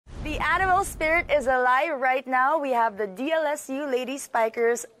animal spirit is alive right now. We have the DLSU Lady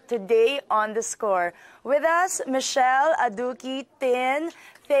Spikers today on the score. With us, Michelle, Aduke, Tin,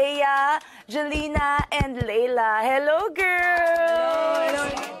 Thea, Jolina, and Leila. Hello, girls! Hello.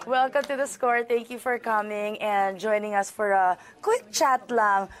 Welcome to the score. Thank you for coming and joining us for a quick chat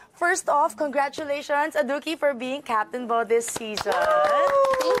lang. First off, congratulations, Aduke, for being captain bo this season.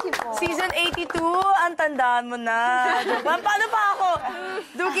 Thank you po. Season 82, ang tandaan mo na. Paano pa ako?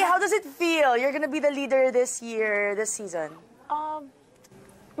 Aduke, how does it feel? You're gonna be the leader this year, this season.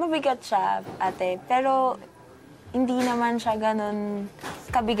 Mabigat siya, ate. Pero hindi naman siya ganun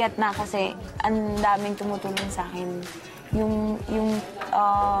kabigat na kasi ang daming tumutulong sa akin. Yung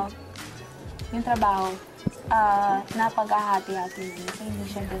trabaho, napag-ahati-hati. So, hindi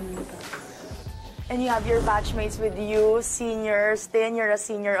siya ganun ito. And you have your batchmates with you, seniors. Then you're a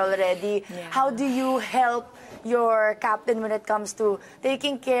senior already. Yeah. How do you help your captain when it comes to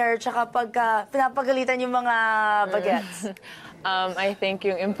taking care tsaka pagka pinapagalitan yung mga bagets? I think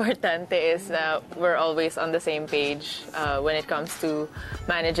yung importante is we're always on the same page when it comes to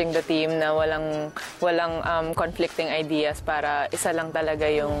managing the team, na walang conflicting ideas para isa lang talaga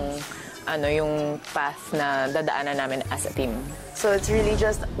yung path na dadaanan namin as a team. So it's really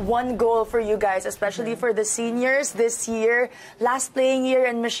just one goal for you guys, especially for the seniors this year. Last playing year,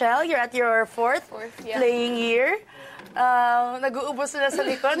 and Michelle, you're at your fourth yeah, playing year. Nag-uubos na sa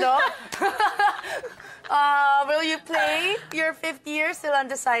likod, no? Will you play your fifth year? Still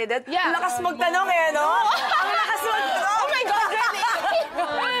undecided? Yeah. Ang lakas magtanong eh, no? Ang lakas magtanong! Oh my God, really?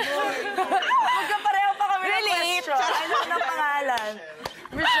 Magkapareho pa kami ng question. Ano ang pangalan?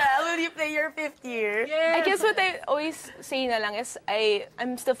 Michelle, will you play your fifth year? Yes. I guess what I always say na lang is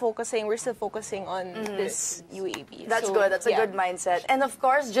we're still focusing on this UAAP. That's good. That's a good mindset. And of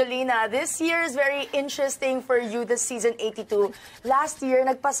course, Jolina, this year is very interesting for you, this season 82. Last year,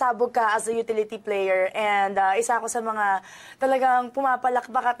 nagpasabog ka as a utility player, and isa ako sa mga talagang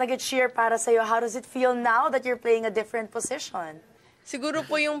pumapalakbak at nag-cheer para sa'yo. How does it feel now that you're playing a different position? Siguro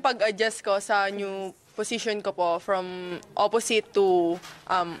po yung pag-adjust ko sa new position ko po from opposite to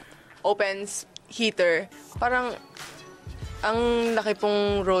open hitter. Parang ang laki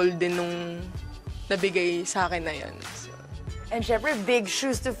pong role din nung nabigay sa akin na yun. So. And syempre, big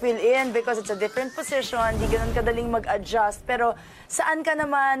shoes to fill in because it's a different position. Di ganun kadaling mag-adjust. Pero saan ka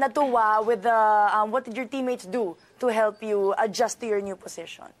naman natuwa with the, what did your teammates do to help you adjust to your new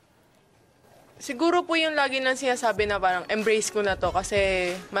position? Siguro po yung lagi nang sinasabi na parang embrace ko na to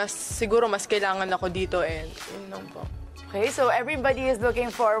kasi siguro mas kailangan ako dito and yun lang po. Okay, so everybody is looking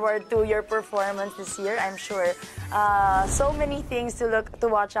forward to your performance this year, I'm sure. So many things to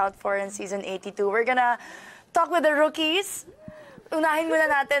watch out for in season 82. We're gonna talk with the rookies. Unahin muna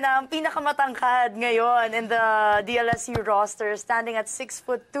natin ang pinakamatangkad ngayon in the DLSU roster, standing at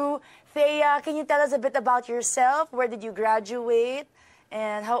 6'2". Thea, can you tell us a bit about yourself? Where did you graduate?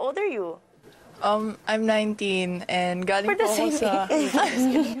 And how old are you? I'm 19 and galing po ako sa...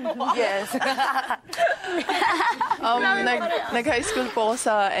 Yes. Nag-high school po ako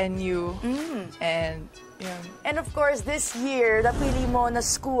sa NU. And, yun. And of course, this year, napili mo na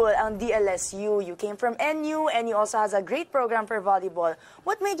school ang DLSU. You came from NU and you also has a great program for volleyball.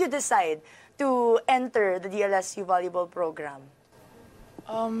 What made you decide to enter the DLSU volleyball program?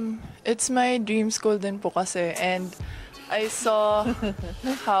 It's my dream school din po kasi, and I saw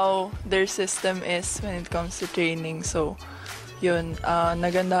how their system is when it comes to training. So, yun,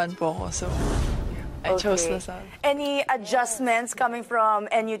 nagandahan po ako. So, I chose LaSalle. Any adjustments coming from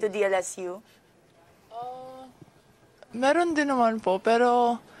NU to DLSU? Meron din naman po,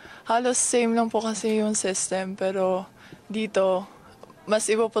 pero halos same lang po kasi yung system. Pero dito, mas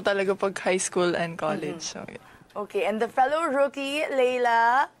iba po talaga pag high school and college. So, yeah. Okay, and the fellow rookie,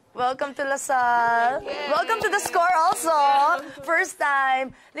 Leila, welcome to LaSalle. Yay. Welcome to the score also. First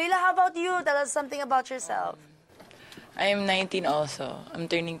time. Leila, how about you? Tell us something about yourself. I'm 19 also. I'm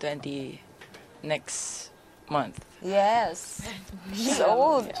turning 20 next month. Yes. So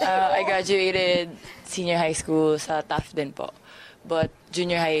old. I graduated senior high school sa Taft din po. But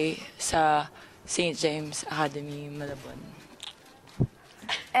junior high sa St. James Academy, Malabon.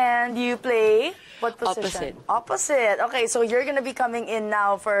 And you play what position? Opposite. Okay, so you're gonna be coming in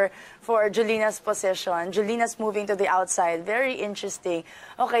now for Jolina's position. Jolina's moving to the outside. Very interesting.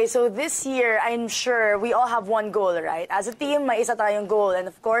 Okay, so this year, I'm sure we all have one goal, right? As a team, may isa tayong goal. And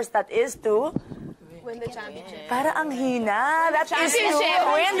of course, that is to win the championship. Para ang hina. That is to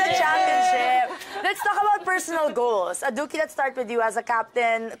win the championship. Let's talk about personal goals. Aduke, let's start with you as a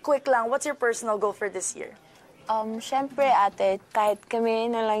captain. Quick lang, what's your personal goal for this year? Siyempre, ate, kahit kami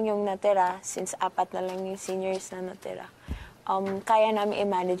na lang yung natira, since 4 na lang yung seniors na natira, kaya namin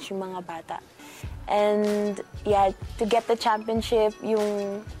i-manage yung mga bata. And yeah, to get the championship,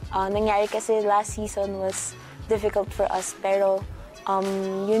 yung nangyari kasi last season was difficult for us. Pero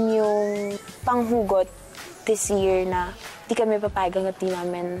yun yung panghugot this year na di kami papayag hanggat di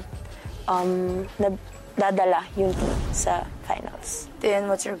namin dadala yung team sa finals. Then,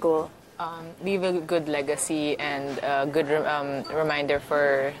 what's your goal? Leave a good legacy and a good reminder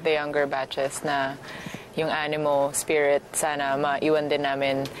for the younger batches na yung animo, spirit, sana maiwan din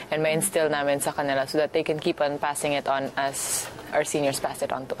namin and ma-instill namin sa kanila so that they can keep on passing it on as our seniors pass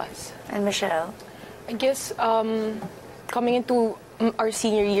it on to us. And Michelle? I guess coming into our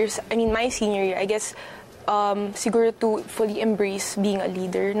senior years, I mean my senior year, I guess siguro to fully embrace being a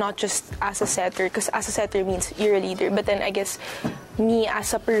leader, not just as a setter, because as a setter means you're a leader, but then I guess me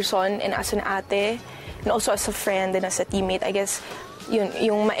as a person and as an ate and also as a friend and as a teammate, I guess yun,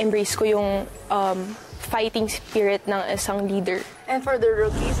 yung ma-embrace ko yung fighting spirit ng isang leader. And for the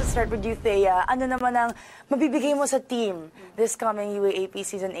rookies, let's start with you, Thea. Ano naman ang mabibigay mo sa team this coming UAAP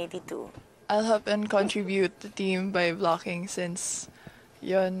Season 82? I'll help and contribute the team by blocking since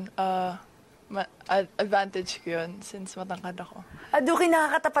yun, advantage ko yun since matangkad ako. Aduke,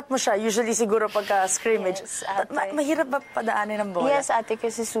 nakakatapat mo siya. Usually siguro pagka scrimmage. Yes, ate. Mahirap ba padaanin ng bola? Yes, ate,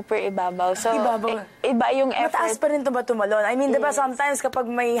 kasi super ibabaw. So, Ibabaw. Iba yung effort. Mataas pa rin ito ba tumalon? I mean, diba sometimes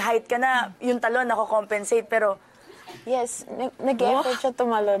kapag may height ka na, yung talon nako-compensate, pero... Yes, nag-effort siya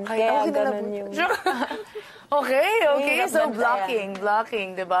tumalon. Kaya ganun yung... Okay. So, Ganun,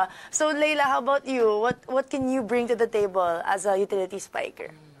 blocking, diba? So, Leila, how about you? What can you bring to the table as a utility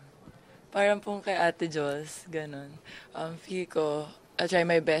spiker? Parang pong kay Ate Jules, ganun. Feel ko, I'll try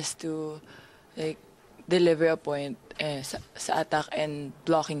my best to like deliver a point sa attack and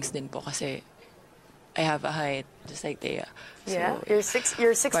blockings din po kasi I have a height just like Thea. So, Yeah, you're 6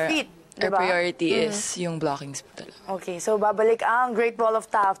 feet, our diba? priority is yung blockings po talaga. Okay, so babalik ang Great Wall of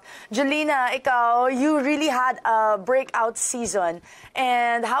Taft. Jolina, ikaw, you really had a breakout season.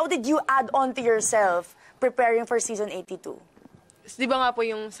 And how did you add on to yourself preparing for Season 82? Di ba nga po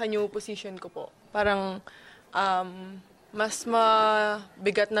yung sa new position ko po, parang mas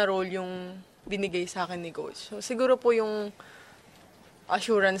mabigat na role yung binigay sa akin ni Coach. So siguro po yung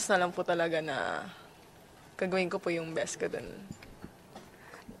assurance na lang po talaga na gagawin ko po yung best ko dun.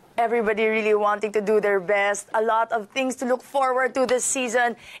 Everybody really wanting to do their best. A lot of things to look forward to this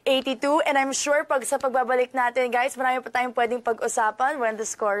Season 82. And I'm sure sa pagbabalik natin, guys, marami pa tayong pwedeng pag-usapan when the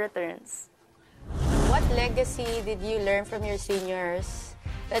score returns. What legacy did you learn from your seniors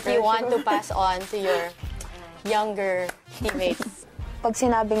that you want to pass on to your younger teammates? Pag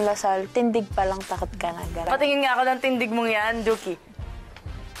sinabing Lasal, tindig pa lang takot ka na. Patingin nga ako ng tindig mong yan, Duki.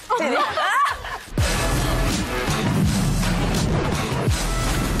 Tindig.